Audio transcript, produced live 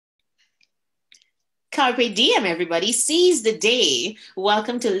Carpe diem, everybody. Seize the day.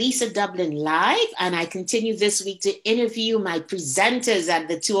 Welcome to Lisa Dublin Live. And I continue this week to interview my presenters at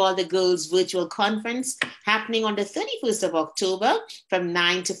the To All the Girls virtual conference happening on the 31st of October from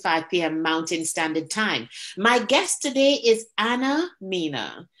 9 to 5 p.m. Mountain Standard Time. My guest today is Anna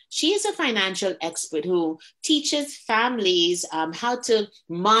Mina. She is a financial expert who teaches families how to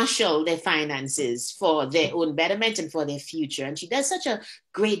marshal their finances for their own betterment and for their future. And she does such a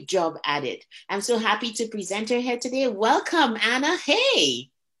great job at it. I'm so happy to present her here today. Welcome, Anna.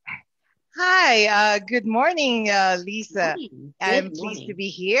 Hey. Hi, good morning, Lisa. Good I'm pleased to morning. be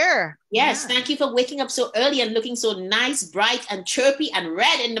here. Yes, thank you for waking up so early and looking so nice, bright, and chirpy and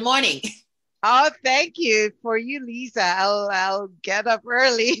red in the morning. Oh, thank you. For you, Lisa. I'll get up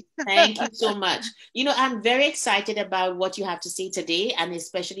early. Thank you so much. You know, I'm very excited about what you have to say today, and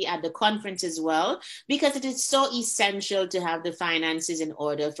especially at the conference as well, because it is so essential to have the finances in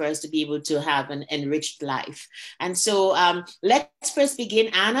order for us to be able to have an enriched life. And so let's first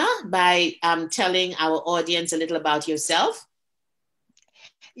begin, Anna, by telling our audience a little about yourself.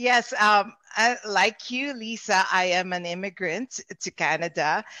 Yes, like you, Lisa, I am an immigrant to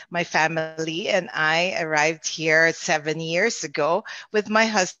Canada. My family and I arrived here 7 years ago with my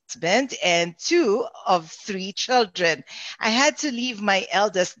husband and two of three children. I had to leave my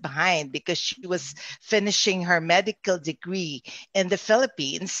eldest behind because she was finishing her medical degree in the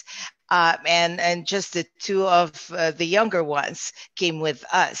Philippines. And just the two of the younger ones came with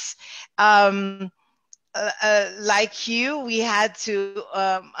us. Like you, we had to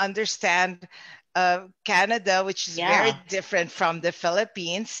understand Canada, which is very Yeah. different from the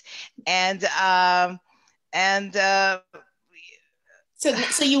Philippines, and um, and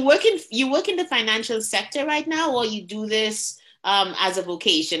So you work in the financial sector right now, or you do this as a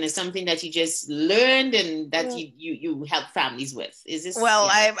vocation, as something that you just learned and that you help families with? Is this well,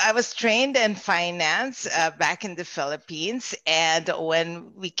 yeah? I was trained in finance back in the Philippines, and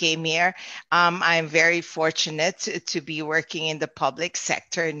when we came here, I'm very fortunate to be working in the public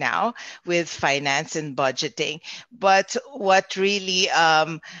sector now with finance and budgeting. But what really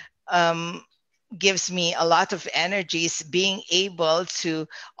um, gives me a lot of energy is being able to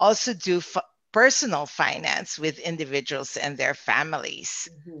also do personal finance with individuals and their families.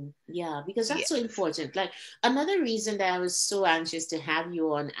 Yeah, because Yeah. that's so important. Like another reason that I was so anxious to have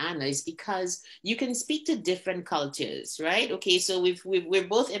you on, Anna, is because you can speak to different cultures, right? Okay, so we're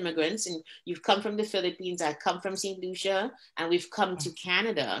both immigrants, and you've come from the Philippines. I come from St. Lucia, and we've come to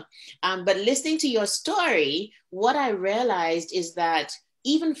Canada. But listening to your story, what I realized is that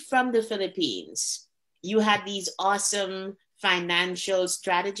even from the Philippines, you had these awesome financial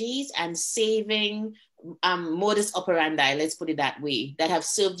strategies and saving modus operandi, let's put it that way, that have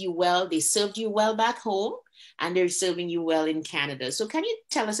served you well. They served you well back home, and they're serving you well in Canada. So, can you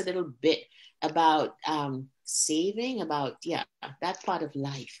tell us a little bit about saving, about, yeah, that part of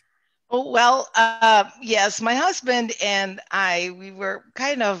life? Oh, well, yes, my husband and I, we were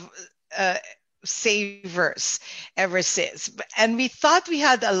kind of uh, savers ever since. And we thought we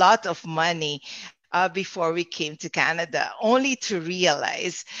had a lot of money before we came to Canada, only to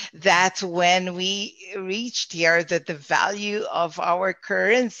realize that when we reached here, that the value of our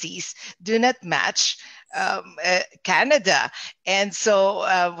currencies do not match Canada. And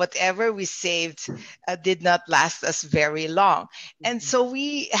so whatever we saved did not last us very long. And so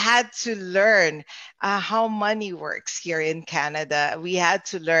we had to learn how money works here in Canada. We had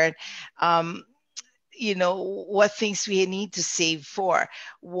to learn, what things we need to save for,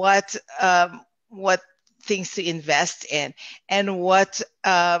 what things to invest in, and what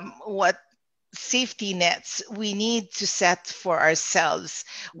safety nets we need to set for ourselves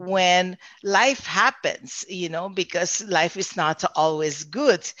when life happens, because life is not always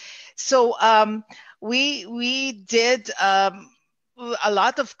good. So we did a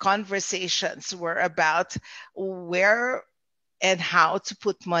lot of conversations were about where and how to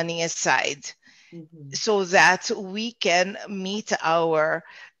put money aside Mm-hmm. so that we can meet our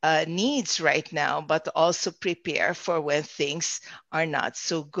needs right now, but also prepare for when things are not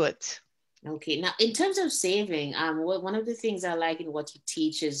so good. Okay, now in terms of saving, one of the things I like in what you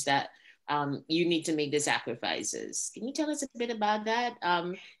teach is that you need to make the sacrifices. Can you tell us a bit about that?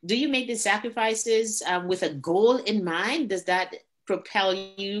 Do you make the sacrifices with a goal in mind? Does that propel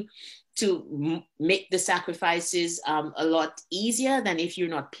you to make the sacrifices a lot easier than if you're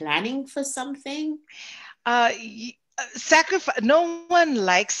not planning for something? Uh, Sacrifice. No one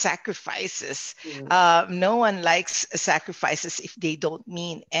likes sacrifices. Mm. No one likes sacrifices if they don't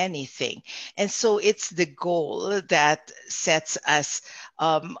mean anything. And so it's the goal that sets us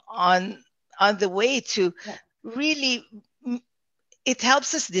on the way to Yeah. really. It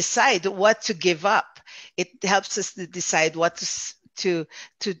helps us decide what to give up It helps us to decide what to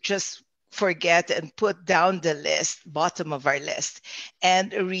just forget and put down the list, bottom of our list,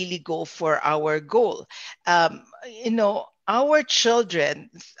 and really go for our goal. Our children,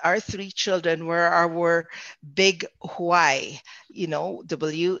 our three children, were our big why,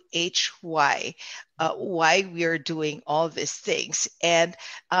 WHY, why we are doing all these things. And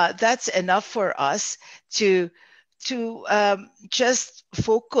that's enough for us to just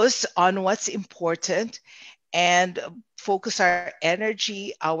focus on what's important and focus our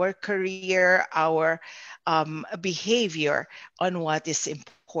energy, our career, our behavior on what is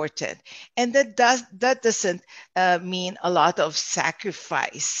important. And that doesn't mean a lot of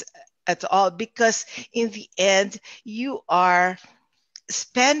sacrifice at all, because in the end, you are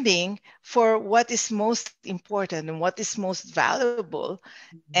spending for what is most important and what is most valuable.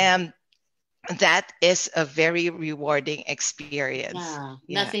 And that is a very rewarding experience. Yeah,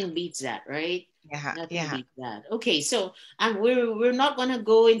 Yeah. nothing beats that, right? Yeah. Nothing Yeah. beats that. Okay, so we're not gonna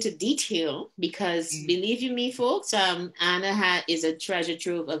go into detail because Mm. believe you me, folks, is a treasure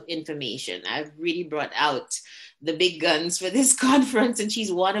trove of information. I've really brought out the big guns for this conference, and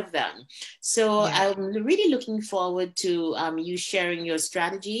she's one of them. So Yeah. I'm really looking forward to you sharing your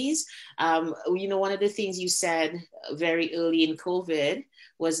strategies. One of the things you said very early in COVID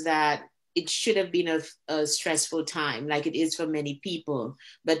was that it should have been a stressful time, like it is for many people.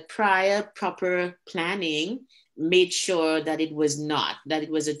 But prior proper planning made sure that it was not, that it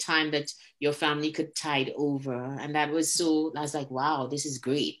was a time that your family could tide over. And that was so, I was like, wow, this is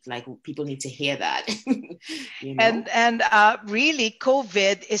great. Like people need to hear that, you know? And really,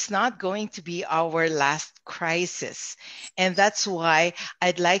 COVID is not going to be our last crisis. And that's why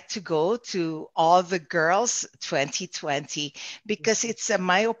I'd like to go to All the Girls 2020, because it's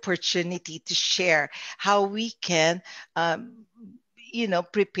my opportunity to share how we can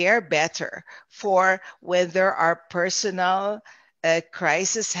prepare better for when there are personal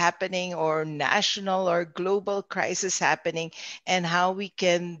crisis happening, or national or global crisis happening, and how we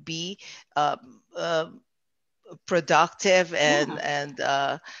can be productive and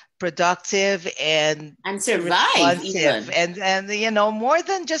Yeah. productive and And survive responsive, even. and more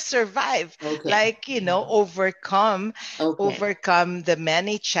than just survive, Okay. like overcome Okay. overcome the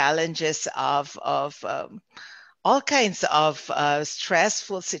many challenges of all kinds of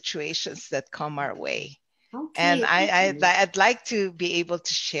stressful situations that come our way. And Okay. I, Okay. I'd like to be able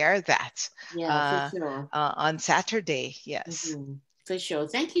to share that Yeah, for uh, sure. on Saturday. Yes. Mhm. For sure.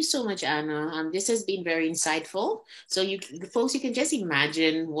 Thank you so much, Anna. This has been very insightful. So folks, you can just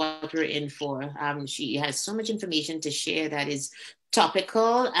imagine what we're in for. She has so much information to share that is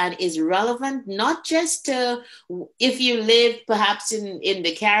topical and is relevant, not just if you live perhaps in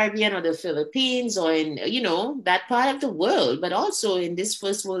the Caribbean or the Philippines or in, that part of the world, but also in this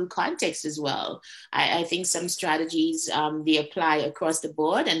first world context as well. I think some strategies, they apply across the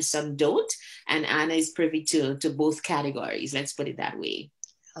board and some don't. And Anna is privy to both categories. Let's put it that way.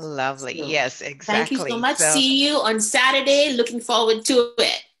 Lovely. So Yes, thank you so exactly. much. So See you on Saturday. Looking forward to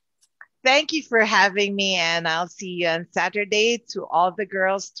it. thank you for having me, and I'll see you on Saturday to All the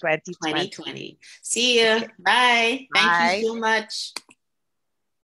Girls 2020. 2020. See you. Okay, Bye. Thank you bye. so much.